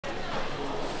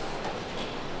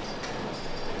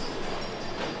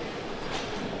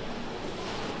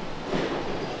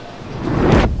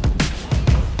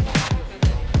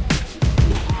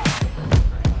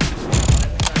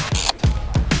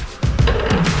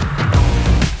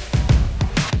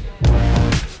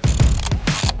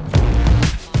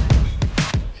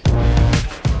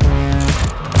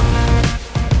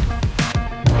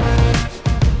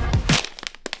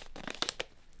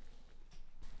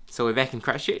we're back in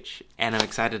Christchurch, and I'm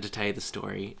excited to tell you the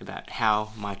story about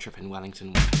how my trip in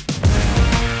Wellington went.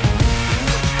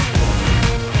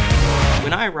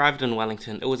 When I arrived in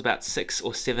Wellington, it was about 6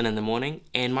 or 7 in the morning,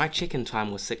 and my check-in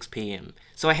time was 6 PM.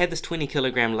 So I had this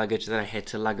 20-kilogram luggage that I had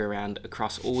to lug around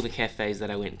across all the cafes that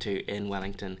I went to in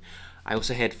Wellington. I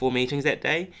also had 4 meetings that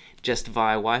day, just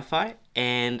via Wi-Fi,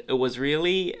 and it was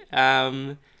really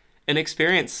an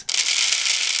experience.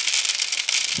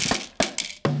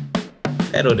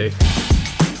 That'll do.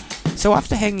 So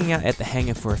after hanging out at the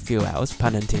hangar for a few hours,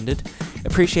 pun intended,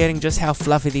 appreciating just how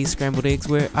fluffy these scrambled eggs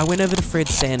were, I went over to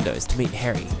Fred's Sando's to meet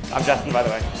Harry. I'm Justin, by the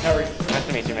way. Harry. Nice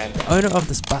to meet you, man. Owner of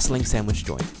this bustling sandwich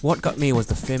joint. What got me was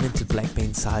the fermented black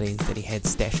bean sardines that he had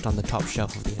stashed on the top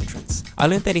shelf of the entrance. I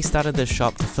learnt that he started this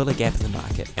shop to fill a gap in the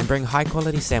market and bring high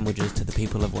quality sandwiches to the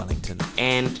people of Wellington.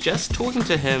 And just talking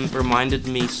to him reminded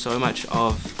me so much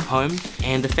of home,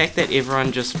 and the fact that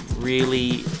everyone just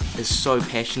really is so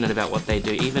passionate about what they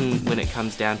do, even when it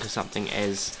comes down to something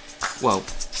as, well,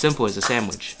 simple as a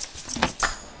sandwich.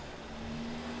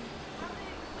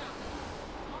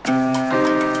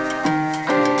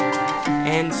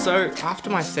 And so after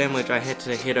my sandwich I had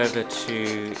to head over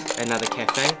to another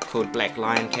cafe called Black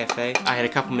Lion Cafe. I had a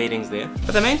couple meetings there,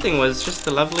 but the main thing was just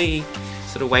the lovely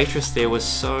sort of waitress there was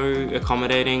so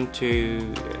accommodating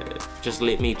to just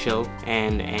let me chill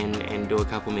and do a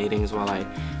couple meetings while I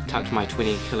tucked my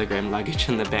 20-kilogram luggage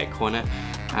in the back corner.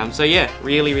 So yeah,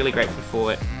 really grateful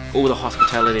for it. All the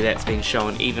hospitality that's been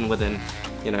shown, even within,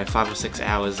 5 or 6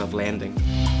 hours of landing.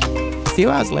 A few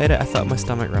hours later, I felt my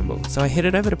stomach rumble, so I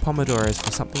headed over to Pomodoro's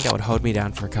for something that would hold me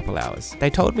down for a couple hours. They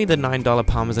told me the $9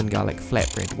 Parmesan garlic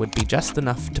flatbread would be just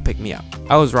enough to pick me up.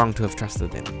 I was wrong to have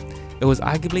trusted them. It was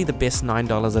arguably the best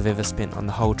 $9 I've ever spent on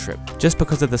the whole trip, just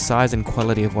because of the size and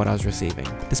quality of what I was receiving.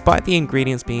 Despite the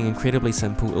ingredients being incredibly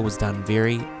simple, it was done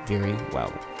very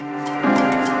well.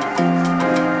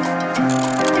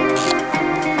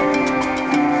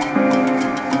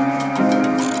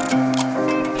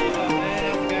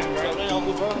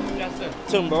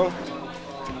 Bro.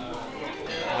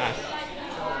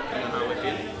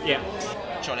 Yeah.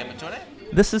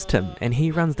 This is Tim, and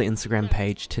he runs the Instagram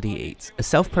page Titty Eats, a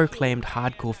self-proclaimed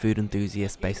hardcore food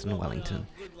enthusiast based in Wellington.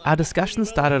 Our discussion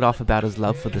started off about his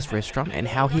love for this restaurant and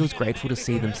how he was grateful to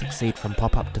see them succeed from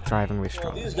pop-up to thriving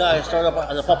restaurant. These guys started up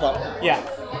as a pop-up. Yeah.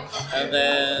 And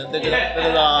then they're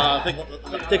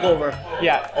gonna take over.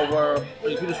 Yeah. Over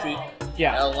the street.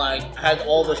 Yeah. And had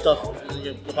all the stuff in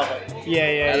the pop-up. Yeah.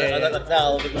 And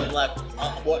now they're doing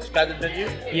more expanded menu.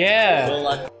 Yeah. So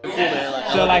cool, man.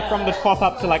 So from the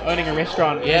pop-up to owning a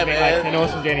restaurant, yeah, has been an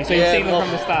awesome journey. So you've seen them from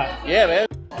the start. Yeah, man.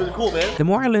 Pretty cool, man. The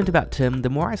more I learned about Tim, the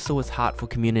more I saw his heart for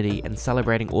community and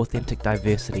celebrating authentic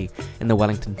diversity in the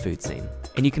Wellington food scene.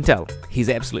 And you can tell, he's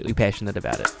absolutely passionate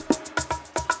about it.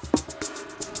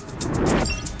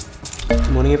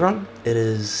 Good morning, everyone. It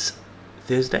is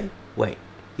Thursday.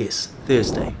 Yes,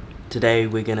 Thursday. Today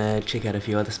we're gonna check out a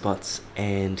few other spots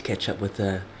and catch up with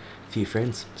a few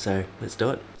friends, so let's do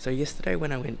it. So yesterday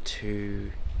when I went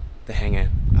to the hangar,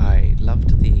 I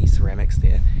loved the ceramics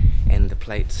there, and the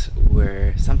plates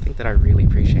were something that I really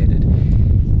appreciated.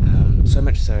 So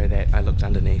much so that I looked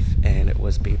underneath and it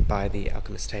was by the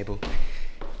alchemist table.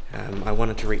 I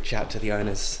wanted to reach out to the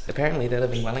owners. Apparently they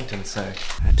live in Wellington, so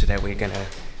today we're gonna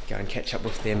go and catch up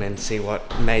with them and see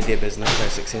what made their business so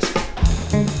successful.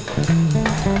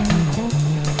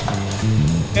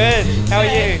 Good, how are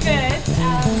you? Good.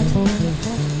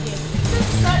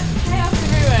 Such chaos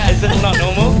everywhere. Is this not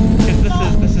normal?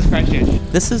 Because this is Christchurch.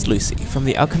 This is Lucy from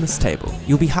the Alchemist Table.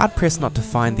 You'll be hard pressed not to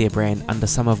find their brand under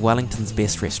some of Wellington's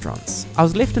best restaurants. I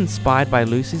was left inspired by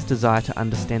Lucy's desire to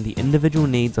understand the individual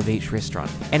needs of each restaurant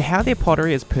and how their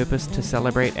pottery is purposed to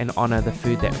celebrate and honour the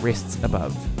food that rests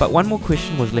above. But one more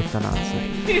question was left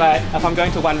unanswered. But if I'm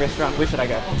going to one restaurant, where should I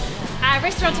go?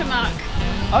 Restaurant Amok.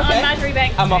 Okay. On Marjorie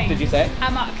Banks Street. Amok, did you say?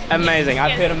 Amok. Amazing.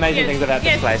 I've heard amazing things about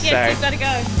this place. Yes, so. you've got to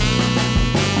go.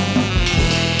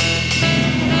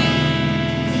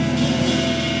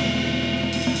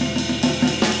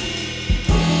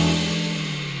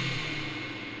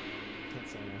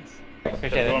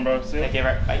 Appreciate it. Take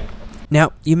care, bye.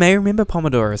 Now, you may remember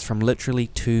Pomodoro's from literally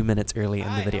 2 minutes earlier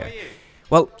in the video.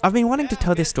 Well, I've been wanting to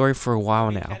tell their story for a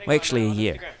while now, well, actually a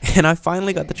year, and I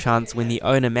finally got the chance when the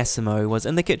owner Massimo was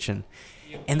in the kitchen.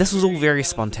 And this was all very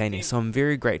spontaneous, so I'm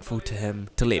very grateful to him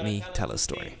to let me tell his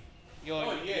story.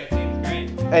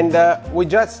 And we're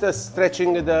just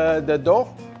stretching the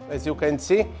dough, as you can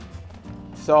see.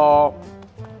 So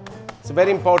it's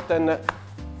very important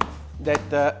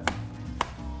that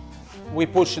we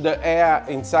push the air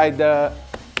inside the,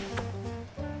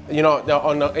 in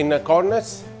the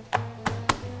corners.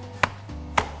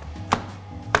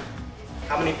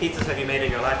 How many pizzas have you made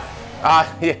in your life?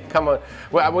 Yeah, come on.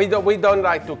 Well, we don't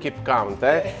like to keep count,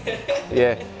 eh?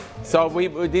 Yeah. So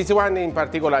this one in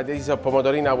particular, this is a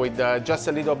pomodorina with just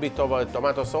a little bit of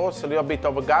tomato sauce, a little bit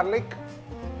of garlic,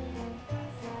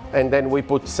 and then we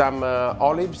put some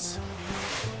olives,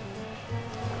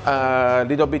 a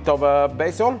little bit of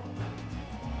basil,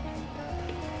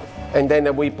 and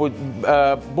then we put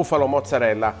buffalo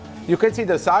mozzarella. You can see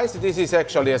the size. This is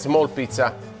actually a small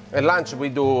pizza. At lunch we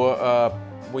do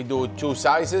 2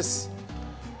 sizes.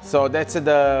 So that's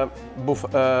the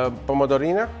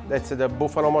pomodorina. That's the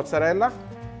buffalo mozzarella.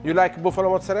 You like buffalo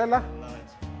mozzarella?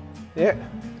 Yeah.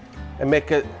 And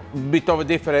make a bit of a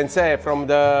difference from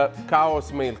the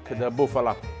cow's milk, the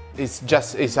buffalo.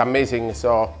 It's amazing.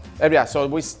 So yeah. So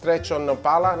we stretch on the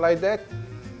pala like that,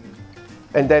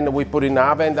 and then we put in the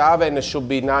oven. The oven should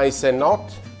be nice and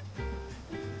hot.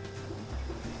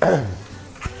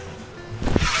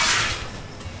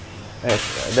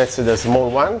 That's the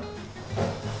small one.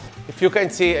 If you can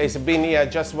see, it's been here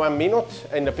just 1 minute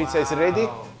and the pizza is ready.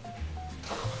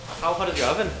 How hot is your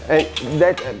oven? And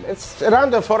it's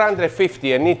around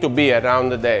 450 and need to be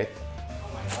around that.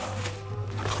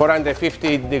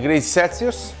 450 degrees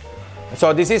Celsius.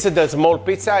 So this is the small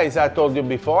pizza, as I told you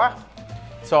before.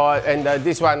 So, and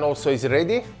this one also is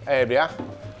ready. Yeah.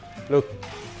 Look.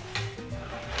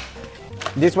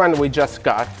 This one we just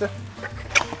cut.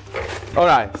 All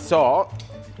right, so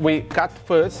we cut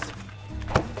first.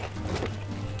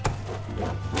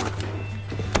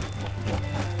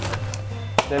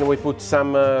 Then we put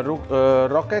some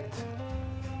rocket.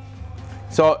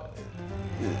 So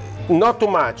not too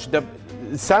much.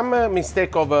 Some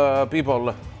mistake of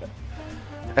people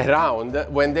around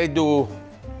when they do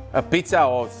a pizza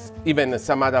or even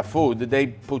some other food, they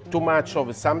put too much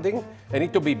of something. They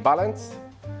need to be balanced.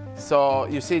 So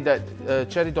you see that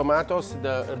cherry tomatoes,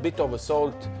 a bit of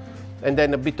salt, and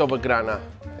then a bit of grana.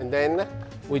 And then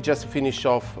we just finish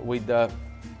off with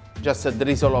just a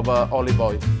drizzle of olive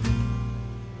oil.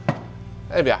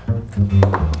 There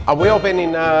we open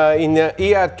in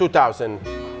year 2000.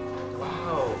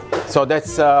 Wow. So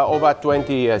that's over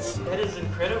 20 years. That is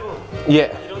incredible.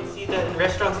 Yeah. You don't see that in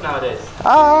restaurants nowadays.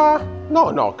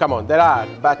 No, come on, there are.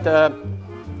 But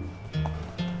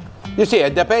you see,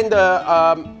 it depends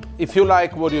if you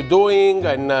like what you're doing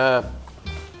and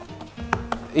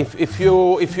if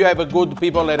you have a good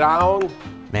people around.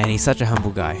 Man, he's such a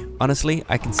humble guy. Honestly,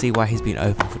 I can see why he's been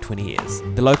open for 20 years.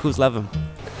 The locals love him.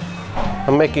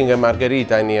 I'm making a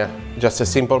margarita in here, just a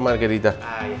simple margarita.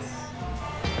 Ah, yes.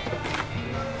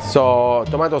 So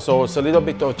tomato sauce, a little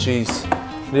bit of cheese,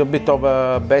 a little bit of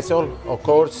basil, of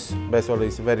course. Basil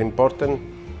is very important.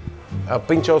 A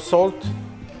pinch of salt,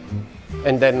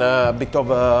 and then a bit of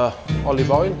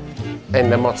olive oil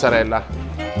and mozzarella.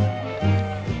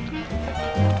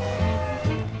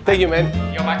 Thank you, man.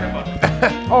 Your microphone.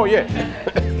 Oh, yeah.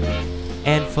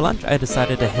 And for lunch, I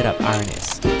decided to hit up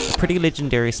R&S, a pretty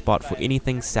legendary spot for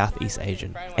anything Southeast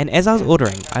Asian. And as I was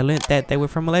ordering, I learnt that they were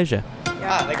from Malaysia.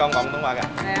 Ah,你講廣東話㗎？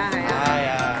係啊係啊。係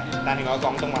啊，但係我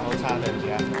廣東話好差，對唔住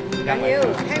啊。緊要，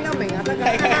聽得明就得㗎。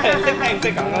識唔識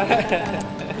講啊？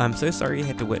 I'm so sorry you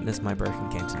had to witness my broken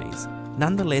Cantonese.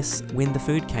 Nonetheless, when the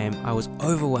food came, I was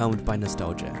overwhelmed by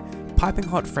nostalgia. Piping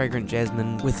hot fragrant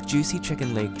jasmine with juicy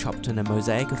chicken leg chopped in a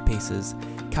mosaic of pieces,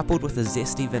 coupled with a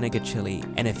zesty vinegar chili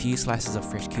and a few slices of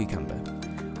fresh cucumber.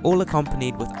 All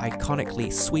accompanied with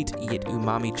iconically sweet yet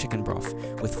umami chicken broth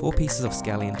with 4 pieces of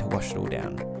scallion to wash it all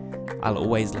down. I'll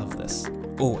always love this.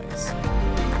 Always.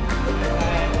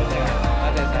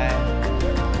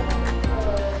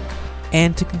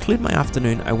 And to conclude my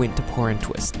afternoon, I went to Pour and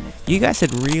Twist. You guys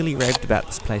had really raved about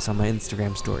this place on my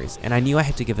Instagram stories, and I knew I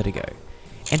had to give it a go.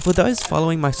 And for those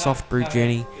following my soft brew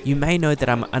journey, you may know that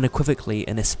I'm unequivocally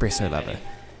an espresso lover.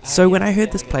 So when I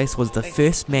heard this place was the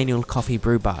first manual coffee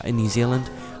brew bar in New Zealand,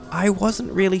 I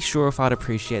wasn't really sure if I'd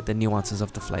appreciate the nuances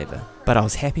of the flavour, but I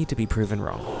was happy to be proven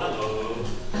wrong.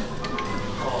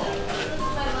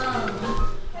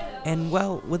 And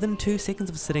well, within 2 seconds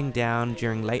of sitting down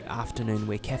during late afternoon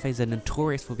where cafes are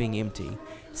notorious for being empty,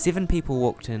 7 people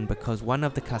walked in because one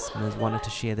of the customers wanted to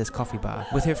share this coffee bar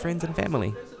with her friends and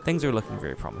family. Things are looking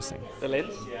very promising. The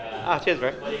lens? Ah, cheers,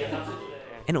 bro.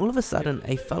 And all of a sudden,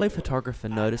 a fellow photographer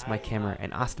noticed my camera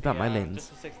and asked about my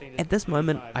lens. At this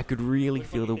moment, I could really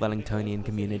feel the Wellingtonian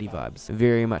community vibes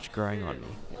very much growing on me.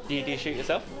 Do you shoot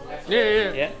yourself?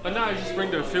 Yeah. But now I just bring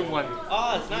the film one.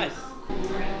 Oh, it's nice.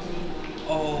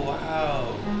 Oh,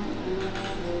 wow.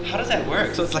 How does that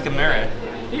work? So it's like a mirror?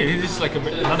 Yeah, it's just like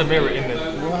another mirror in it.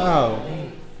 Wow.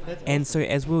 And so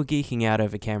as we were geeking out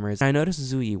over cameras, I noticed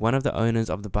Zui, one of the owners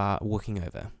of the bar, walking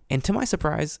over. And to my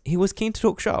surprise, he was keen to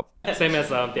talk shop. Same as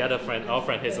the other friend, our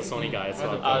friend, he's a Sony guy. So.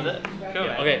 Cool.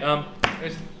 Yeah. Okay,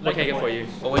 what can I get for you?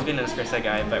 Always been an espresso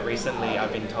guy, but recently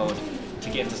I've been told to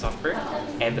get into soft brew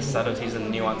and the subtleties and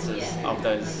nuances of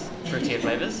those fruitier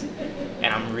flavors,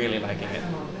 and I'm really liking it.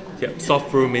 Yeah,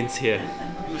 soft brew means here.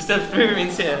 Soft brew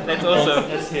means here. That's awesome.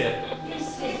 That's here.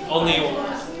 Only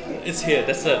it's here.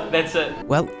 That's it. That's it.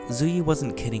 Well, Zui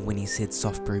wasn't kidding when he said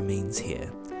soft brew means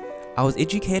here. I was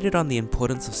educated on the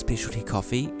importance of specialty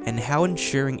coffee and how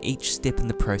ensuring each step in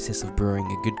the process of brewing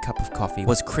a good cup of coffee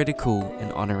was critical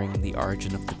in honouring the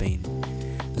origin of the bean.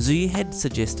 Zui had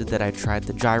suggested that I tried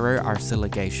the Gyro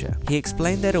Arcilla Geisha. He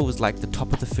explained that it was like the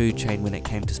top of the food chain when it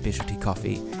came to specialty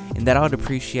coffee, and that I would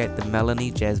appreciate the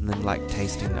melony jasmine-like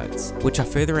tasting notes, which are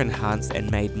further enhanced and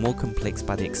made more complex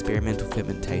by the experimental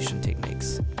fermentation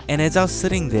techniques. And as I was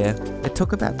sitting there, it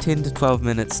took about 10 to 12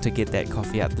 minutes to get that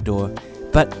coffee out the door,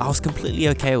 but I was completely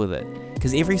okay with it,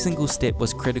 because every single step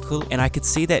was critical and I could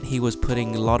see that he was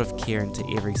putting a lot of care into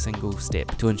every single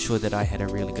step to ensure that I had a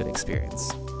really good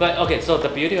experience. But okay, so the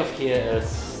beauty of here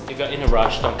is if you're in a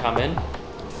rush, don't come in.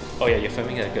 Oh yeah, you're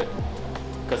filming it, good.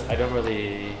 Because I don't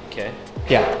really care.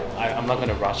 Yeah, I'm not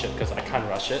gonna rush it because I can't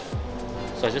rush it.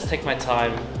 So I just take my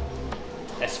time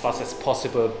as fast as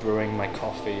possible brewing my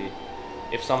coffee.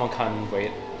 If someone can't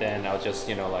wait, then I'll just,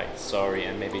 sorry,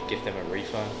 and maybe give them a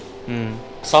refund.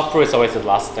 Soft brew is always the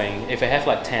last thing. If I have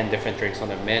like 10 different drinks on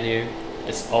the menu,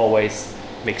 it's always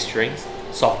mixed drinks.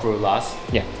 Soft brew last.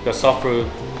 Yeah. Because soft brew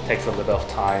takes a little bit of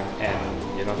time and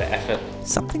the effort.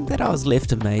 Something that I was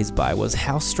left amazed by was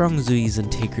how strong Zui's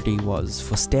integrity was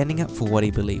for standing up for what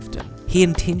he believed in. He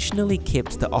intentionally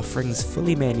kept the offerings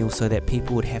fully manual so that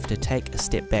people would have to take a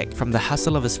step back from the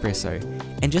hustle of espresso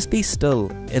and just be still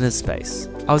in his space.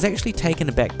 I was actually taken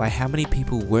aback by how many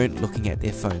people weren't looking at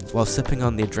their phones while sipping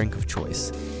on their drink of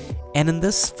choice. And in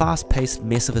this fast-paced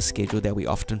mess of a schedule that we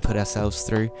often put ourselves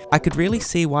through, I could really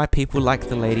see why people like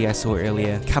the lady I saw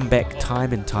earlier come back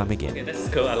time and time again. Okay, this is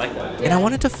cool, I like that. And I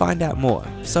wanted to find out more,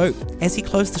 so as he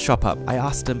closed the shop up, I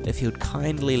asked him if he would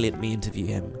kindly let me interview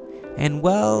him. And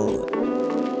well...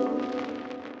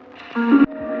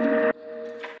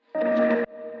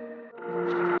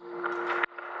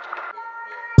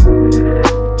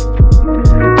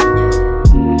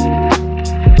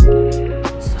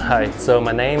 Hi, so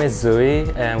my name is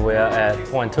Zui and we are at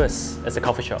Point Twist. It's a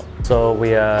coffee shop. So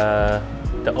we are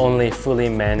the only fully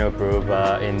manual brew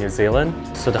bar in New Zealand.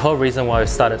 So the whole reason why we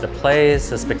started the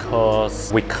place is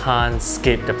because we can't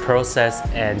skip the process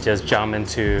and just jump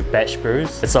into batch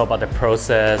brews. It's all about the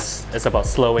process, it's about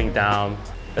slowing down,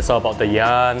 it's all about the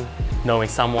yarn, knowing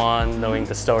someone, knowing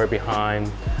the story behind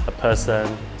a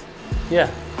person. Yeah,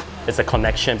 it's a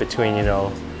connection between,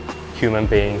 human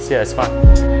beings. Yeah, it's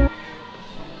fun.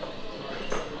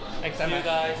 Thanks so much,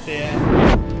 guys. See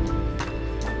ya.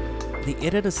 The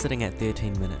editor's sitting at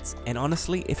 13 minutes, and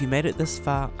honestly, if you made it this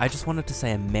far, I just wanted to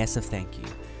say a massive thank you.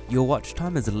 Your watch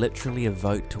time is literally a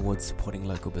vote towards supporting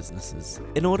local businesses.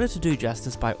 In order to do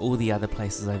justice by all the other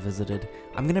places I visited,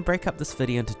 I'm going to break up this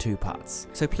video into 2 parts,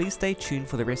 so please stay tuned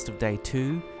for the rest of day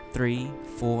 2, 3,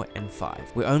 4 and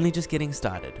 5. We're only just getting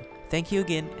started. Thank you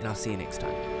again, and I'll see you next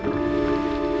time.